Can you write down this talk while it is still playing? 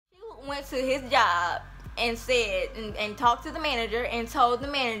went to his job and said and talked to the manager and told the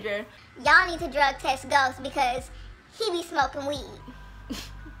manager, y'all need to drug test Ghost because he be smoking weed.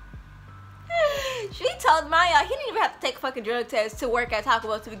 She told Maya he didn't even have to take a fucking drug test to work at Taco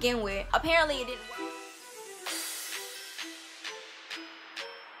Bell to begin with. Apparently it didn't work.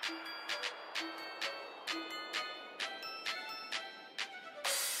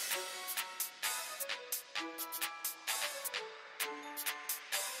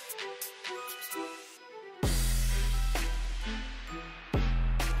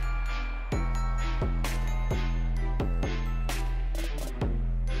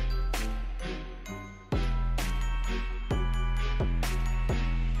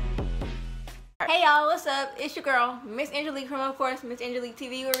 Hey y'all, what's up? It's your girl, Miss Angelique from, of course,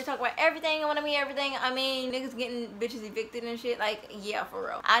 MissAngeliqueTV, where we talk about everything. I mean everything. I mean, niggas getting bitches evicted and shit. Like, yeah, for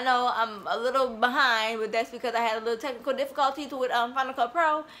real. I know I'm a little behind, but that's because I had a little technical difficulties with Final Cut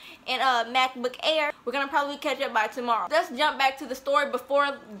Pro and MacBook Air. We're gonna probably catch up by tomorrow. Let's jump back to the story.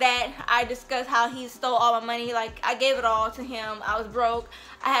 Before that, I discussed how he stole all my money. Like, I gave it all to him. I was broke.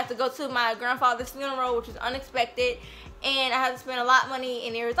 I had to go to my grandfather's funeral, which was unexpected, and I had to spend a lot of money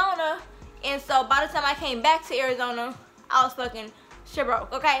in Arizona. And so by the time I came back to Arizona, I was fucking shit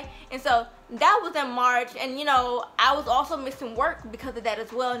broke, okay? And so that was in March, and you know, I was also missing work because of that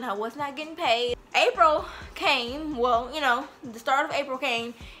as well, and I was not getting paid. April came, well, you know, the start of April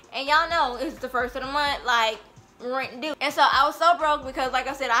came, and y'all know it's the first of the month, like, rent due. And so I was so broke because, like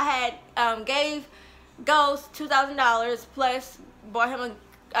I said, I had gave Ghost $2,000 plus bought him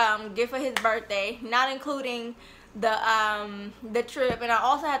a gift for his birthday, not including the trip, and I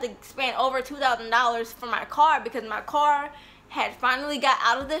also had to spend over $2,000 for my car because my car had finally got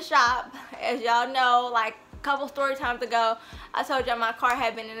out of the shop. As y'all know, like a couple story times ago, I told y'all my car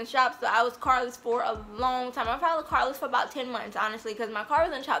had been in the shop, so I was carless for a long time. I was probably carless for about 10 months, honestly, because my car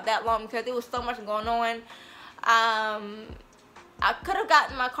was in the shop that long because there was so much going on. I could have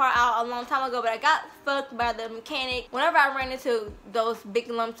gotten my car out a long time ago, but I got fucked by the mechanic. Whenever I ran into those big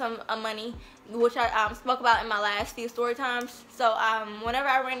lump sum of money, which I spoke about in my last few story times. So whenever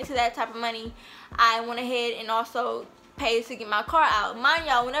I ran into that type of money, I went ahead and also paid to get my car out. Mind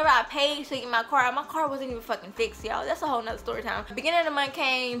y'all, whenever I paid to get my car wasn't even fucking fixed, y'all. That's a whole nother story time. The beginning of the month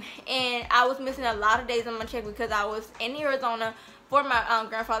came, and I was missing a lot of days on my check because I was in Arizona for my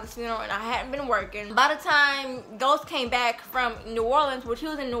grandfather's funeral, and I hadn't been working. By the time Ghost came back from New Orleans, which he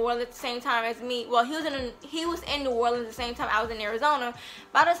was in New Orleans at the same time as me. Well, he was in New Orleans at the same time I was in Arizona.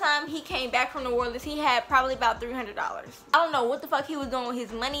 By the time he came back from New Orleans, he had probably about $300. I don't know what the fuck he was doing with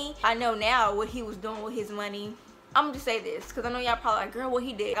his money. I know now what he was doing with his money. I'm gonna just say this because I know y'all probably like, girl, what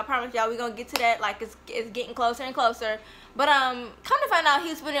he did. I promise y'all we gonna get to that. Like, it's getting closer and closer. But come to find out, he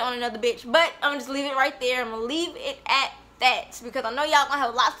was spending it on another bitch. But I'm gonna just leave it right there. I'm gonna leave it at that because I know y'all gonna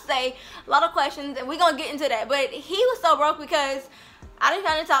have a lot to say, a lot of questions, and we're gonna get into that. But he was so broke because I didn't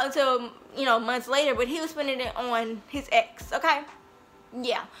find it out until, you know, months later, but he was spending it on his ex, okay?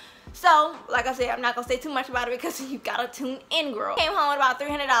 Yeah. So, like I said, I'm not gonna say too much about it because you gotta tune in, girl. Came home with about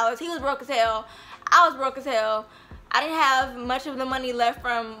 $300. He was broke as hell. I was broke as hell. I didn't have much of the money left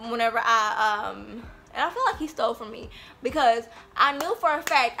from whenever and I feel like he stole from me because I knew for a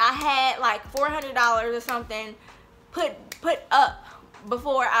fact I had like $400 or something put up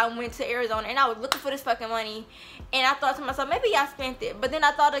before I went to Arizona, and I was looking for this fucking money, and I thought to myself, maybe I spent it. But then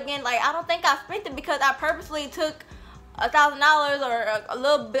I thought again, like, I don't think I spent it because I purposely took $1,000 or a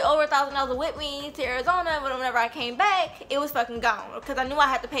little bit over $1,000 with me to Arizona, but whenever I came back, it was fucking gone because I knew I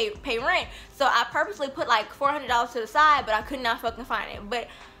had to pay rent. So I purposely put like $400 to the side, but I could not fucking find it. But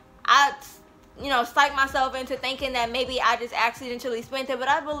I, you know, psyched myself into thinking that maybe I just accidentally spent it, but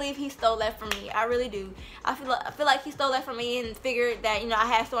I believe he stole that from me. I really do. I feel like he stole that from me and figured that, you know, I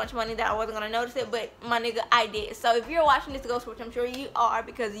had so much money that I wasn't gonna notice it, but my nigga, I did. So if you're watching this Ghost, which I'm sure you are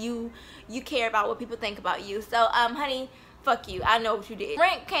because you care about what people think about you. So honey, fuck you. I know what you did.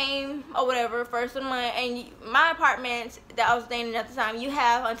 Rent came or whatever first of the month, and my apartment that I was staying in at the time, you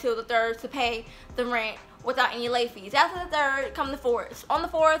have until the 3rd to pay the rent without any late fees. After the 3rd, come the 4th. On the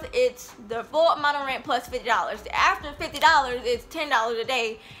 4th, it's the full amount of rent plus $50. After $50, it's $10 a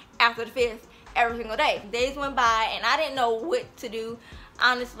day after the 5th, every single day. Days went by, and I didn't know what to do.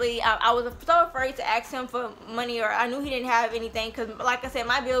 Honestly, I was so afraid to ask him for money, or I knew he didn't have anything, because like I said,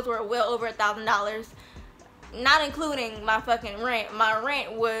 my bills were well over $1,000, not including my fucking rent. My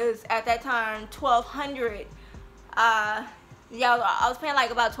rent was, at that time, $1,200. Yeah, I was paying like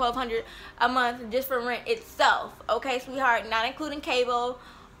about $1,200 a month just for rent itself. Okay, sweetheart, not including cable,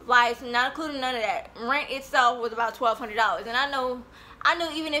 lights, not including none of that. Rent itself was about $1,200, and I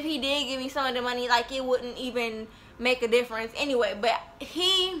knew even if he did give me some of the money, like, it wouldn't even make a difference anyway. But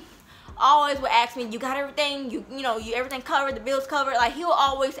he always would ask me, you got everything? You know, you everything covered, the bills covered? Like, he would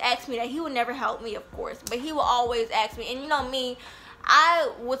always ask me that. He would never help me, of course, but he would always ask me. And you know me, I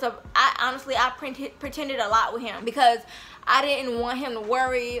honestly pretended a lot with him because I didn't want him to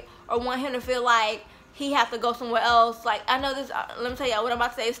worry or want him to feel like he had to go somewhere else. Like, I know this, let me tell y'all, what I'm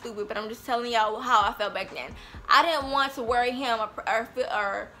about to say is stupid, but I'm just telling y'all how I felt back then. I didn't want to worry him or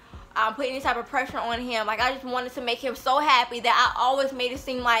put any type of pressure on him. Like, I just wanted to make him so happy that I always made it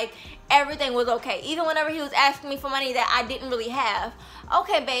seem like everything was okay. Even whenever he was asking me for money that I didn't really have.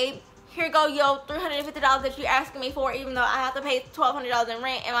 Okay, babe, here go your $350 that you're asking me for, even though I have to pay $1,200 in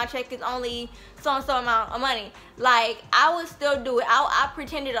rent and my check is only so-and-so amount of money. Like, I would still do it. I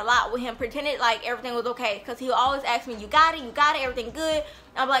pretended a lot with him, pretended like everything was okay, because he would always ask me, you got it, everything good?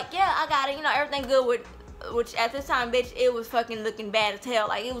 I'm like, yeah, I got it, you know, everything good with, which at this time, bitch, it was fucking looking bad as hell.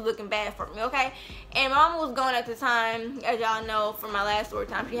 Like, it was looking bad for me, okay? And my mama was gone at the time, as y'all know from my last story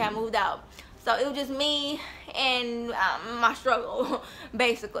time. She had moved out. So it was just me and my struggle,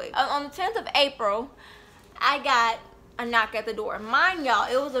 basically. On the 10th of April, I got a knock at the door. Mind y'all,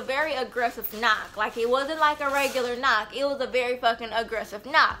 it was a very aggressive knock. Like, it wasn't like a regular knock. It was a very fucking aggressive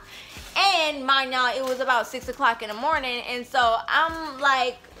knock. And mind y'all, it was about 6 o'clock in the morning. And so I'm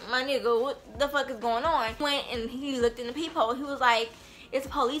like, my nigga, what the fuck is going on? Went and he looked in the peephole. He was like, it's a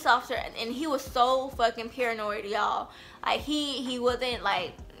police officer. And he was so fucking paranoid, y'all. Like, he wasn't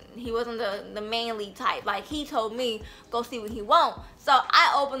like, he wasn't the manly type. Like, he told me, go see what he want. So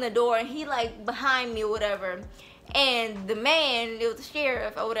I opened the door and he like behind me or whatever. And the man, it was the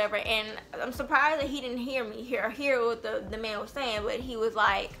sheriff or whatever. And I'm surprised that he didn't hear me, hear what the man was saying. But he was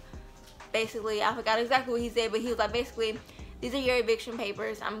like, basically, I forgot exactly what he said, but he was like, basically, these are your eviction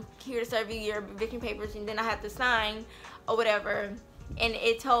papers. I'm here to serve you your eviction papers, and then I have to sign or whatever. And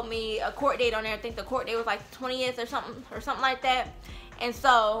it told me a court date on there. I think the court date was like 20th or something like that. And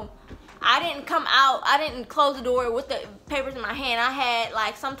so I didn't come out, I didn't close the door with the papers in my hand. I had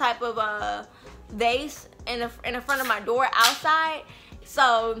like some type of vase in the front of my door outside.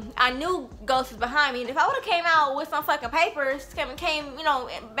 So I knew Ghost was behind me, and if I would have came out with some fucking papers, came, you know,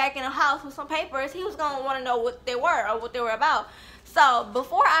 back in the house with some papers, he was gonna want to know what they were or what they were about. So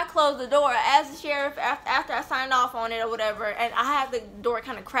before I closed the door, as the sheriff, after I signed off on it or whatever, and I had the door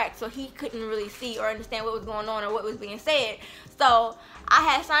kind of cracked, so he couldn't really see or understand what was going on or what was being said. So I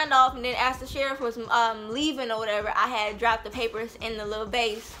had signed off, and then as the sheriff was leaving or whatever, I had dropped the papers in the little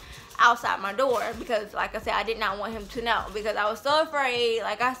vase outside my door, because like I said, I did not want him to know, because I was so afraid.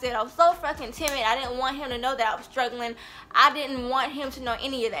 Like I said, I was so fucking timid. I didn't want him to know that I was struggling. I didn't want him to know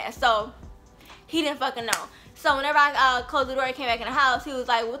any of that, so he didn't fucking know. So whenever I closed the door and came back in the house, he was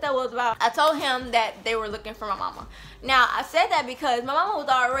like, what that was about. I told him that they were looking for my mama. Now I said that because my mama was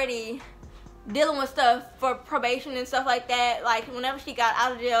already dealing with stuff for probation and stuff like that. Like, whenever she got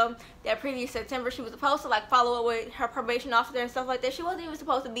out of jail that previous September, she was supposed to like follow up with her probation officer and stuff like that. She wasn't even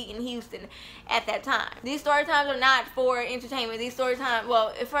supposed to be in Houston at that time. These story times are not for entertainment. These story times,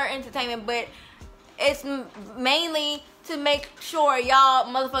 well, it's for entertainment, but it's mainly to make sure y'all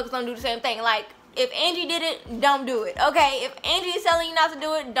motherfuckers don't do the same thing. Like, if Angie did it, don't do it, okay? If Angie is telling you not to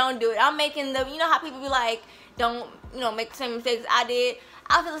do it, don't do it. I'm making the, you know how people be like, don't, you know, make the same mistakes I did.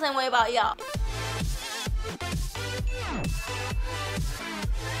 I feel the same way about y'all.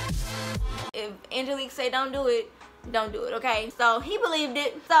 If Angelique say don't do it, don't do it, okay? So he believed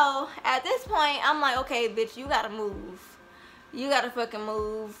it. So at this point, I'm like, okay, bitch, you gotta move. You gotta fucking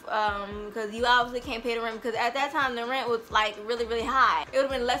move, because you obviously can't pay the rent, because at that time the rent was like really, really high. It would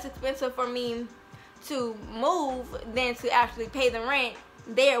have been less expensive for me to move than to actually pay the rent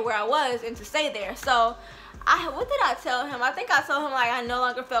there where I was and to stay there. So what did I tell him? I think I told him like I no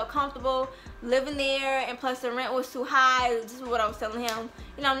longer felt comfortable living there, and plus the rent was too high. This is what I was telling him.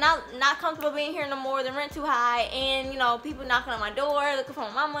 You know, I'm not comfortable being here no more. The rent too high, and you know, people knocking on my door looking for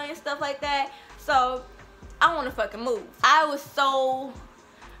my mama and stuff like that. So I want to fucking move. I was so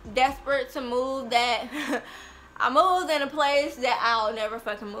desperate to move that I moved in a place that I'll never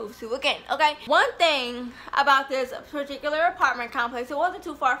fucking move to again, okay? One thing about this particular apartment complex, it wasn't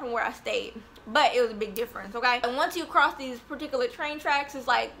too far from where I stayed, but it was a big difference, okay? And once you cross these particular train tracks, it's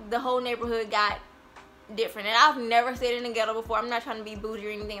like the whole neighborhood got different. And I've never stayed in a ghetto before. I'm not trying to be bougie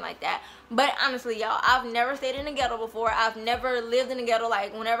or anything like that, but honestly, y'all, I've never stayed in a ghetto before. I've never lived in a ghetto.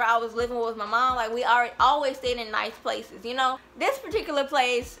 Like, whenever I was living with my mom, like, we always stayed in nice places, you know? This particular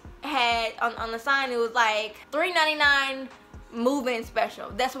place had on the sign, it was like $3.99 move-in special.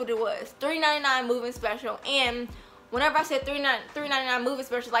 That's what it was, $3.99 move-in special. And whenever I said $3.99 move-in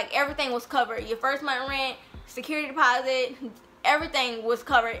special, like, everything was covered. Your first month rent, security deposit, everything was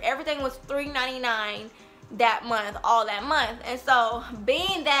covered. Everything was $3.99 that month, all that month. And so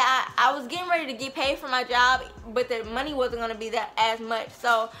being that I was getting ready to get paid for my job, but the money wasn't going to be that as much,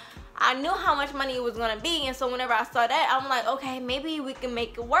 so I knew how much money it was going to be. And so whenever I saw that, I'm like, okay, maybe we can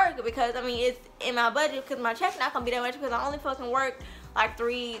make it work, because I mean, it's in my budget, because my check's not going to be that much, because I only fucking worked like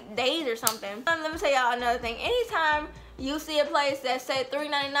 3 days or something. Let me tell y'all another thing. Anytime you see a place that say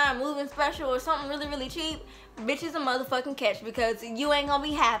 $3.99 moving special or something really, really cheap, bitch is a motherfucking catch, because you ain't gonna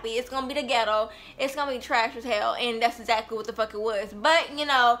be happy. It's gonna be the ghetto. It's gonna be trash as hell, and that's exactly what the fuck it was. But you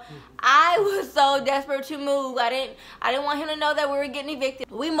know, I was so desperate to move. I didn't want him to know that we were getting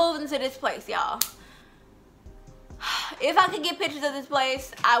evicted. We moved into this place, y'all. If I could get pictures of this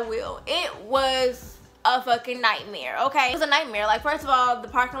place, I will. It was a fucking nightmare, okay? It was a nightmare. Like, first of all, the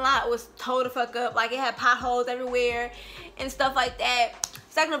parking lot was towed the fuck up. Like, it had potholes everywhere and stuff like that.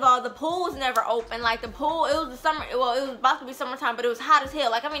 Second of all, the pool was never open. Like, the pool, it was the summer, well, it was about to be summertime, but it was hot as hell.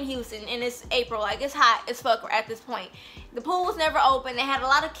 Like, I'm in Houston, and it's April. Like, it's hot as fuck at this point. The pool was never open. They had a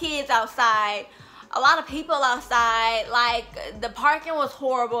lot of kids outside, a lot of people outside. Like, the parking was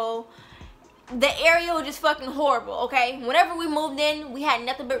horrible. The area was just fucking horrible, okay? Whenever we moved in, we had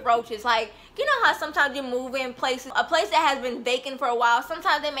nothing but roaches. Like, you know how sometimes you move in places, a place that has been vacant for a while,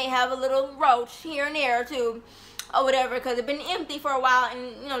 sometimes they may have a little roach here and there too, or whatever, because it's been empty for a while,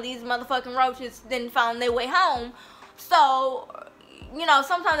 and you know, these motherfucking roaches then found their way home. So, you know,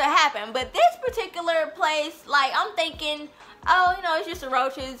 sometimes it happens. But this particular place, like, I'm thinking, oh, you know, it's just the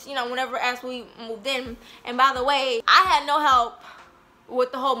roaches, you know, whenever as we moved in. And by the way, I had no help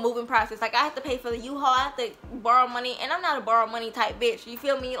with the whole moving process. Like, I have to pay for the U-Haul, I have to borrow money, and I'm not a borrow money type bitch, you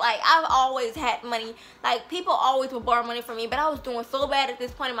feel me? Like, I've always had money. Like, people always would borrow money from me, but I was doing so bad at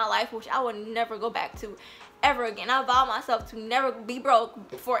this point in my life, which I would never go back to ever again. I vowed myself to never be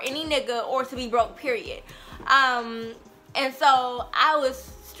broke for any nigga, or to be broke, period. And so I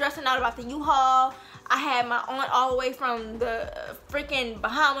was stressing out about the U-Haul. I had my aunt all the way from the freaking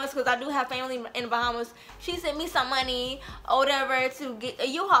Bahamas, because I do have family in the Bahamas. She sent me some money or whatever to get a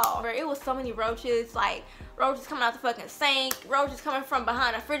U-Haul. It was so many roaches, like roaches coming out the fucking sink, roaches coming from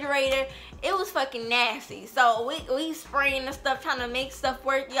behind the refrigerator. It was fucking nasty. So we spraying the stuff, trying to make stuff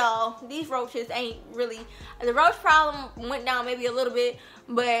work, y'all. These roaches ain't really, the roach problem went down maybe a little bit,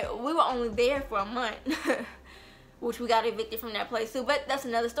 but we were only there for a month. Which we got evicted from that place too, but that's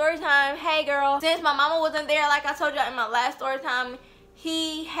another story time. Hey girl, since my mama wasn't there, like I told y'all in my last story time,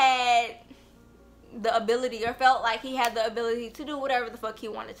 he had the ability, or felt like he had the ability, to do whatever the fuck he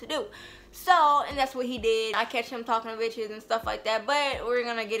wanted to do. So, and that's what he did. I catch him talking to bitches and stuff like that, but we're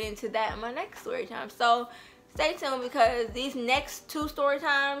gonna get into that in my next story time. So stay tuned, because these next 2 story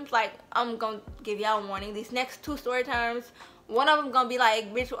times, like, I'm gonna give y'all a warning, these next 2 story times, one of them gonna be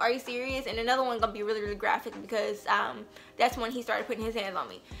like, bitch, are you serious? And another one gonna be really, really graphic, because that's when he started putting his hands on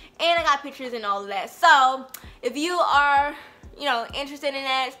me. And I got pictures and all of that. So if you are, you know, interested in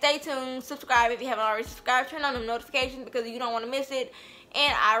that, stay tuned, subscribe if you haven't already subscribed, turn on the notifications, because you don't want to miss it.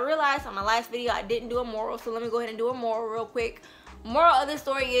 And I realized on my last video I didn't do a moral, so let me go ahead and do a moral real quick. Moral of this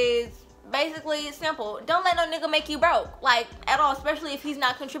story is, basically, it's simple. Don't let no nigga make you broke, like, at all, especially if he's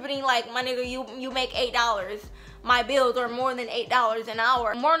not contributing. Like, my nigga, you make $8. My bills are more than $8 an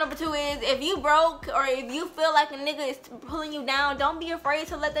hour. Moral number 2 is, if you broke, or if you feel like a nigga is pulling you down, don't be afraid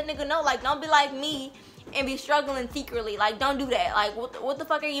to let that nigga know. Like, don't be like me and be struggling secretly. Like, don't do that. Like, what the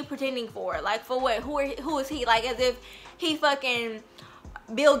fuck are you pretending for? Like, for what? Who is he? Like, as if he fucking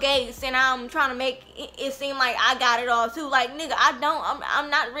Bill Gates and I'm trying to make it seem like I got it all too. Like, nigga, I'm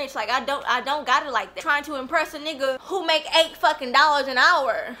not rich. Like, I don't got it like that. Trying to impress a nigga who make $8 fucking an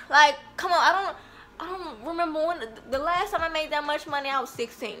hour. Like, come on, I don't remember when the last time I made that much money. I was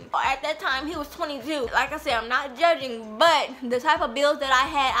 16. At that time, he was 22. Like I said, I'm not judging, but the type of bills that I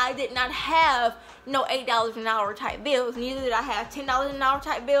had, I did not have no $8 an hour type bills. Neither did I have $10 an hour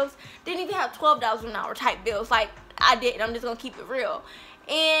type bills. Didn't even have $12 an hour type bills. Like, I didn't. I'm just gonna keep it real.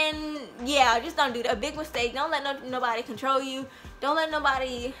 And yeah, just don't do that. A big mistake. Don't let nobody control you. Don't let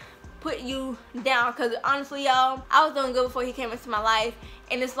nobody put you down, because honestly, y'all, I was doing good before he came into my life,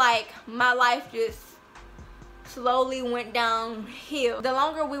 and it's like my life just slowly went downhill. The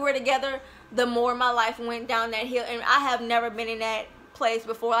longer we were together, the more my life went down that hill, and I have never been in that place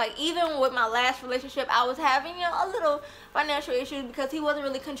before. Like, even with my last relationship, I was having, you know, a little financial issues because he wasn't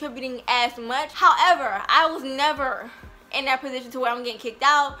really contributing as much. However, I was never in that position to where I'm getting kicked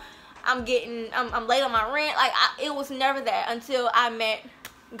out, I'm late on my rent. Like, it was never that until I met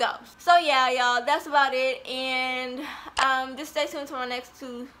Ghost. So yeah, y'all, that's about it. And just stay tuned to my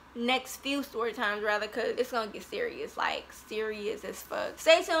next few story times, rather, because it's gonna get serious, like serious as fuck.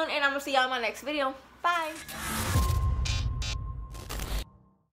 Stay tuned, and I'm gonna see y'all in my next video. Bye.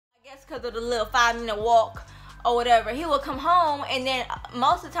 I guess because of the little 5-minute walk or whatever. He would come home, and then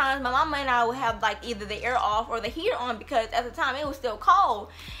most of the times my mama and I would have like either the air off or the heater on, because at the time it was still cold.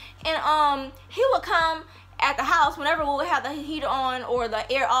 And he would come at the house whenever we would have the heater on or the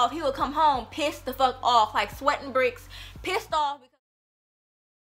air off. He would come home pissed the fuck off, like sweating bricks, pissed off.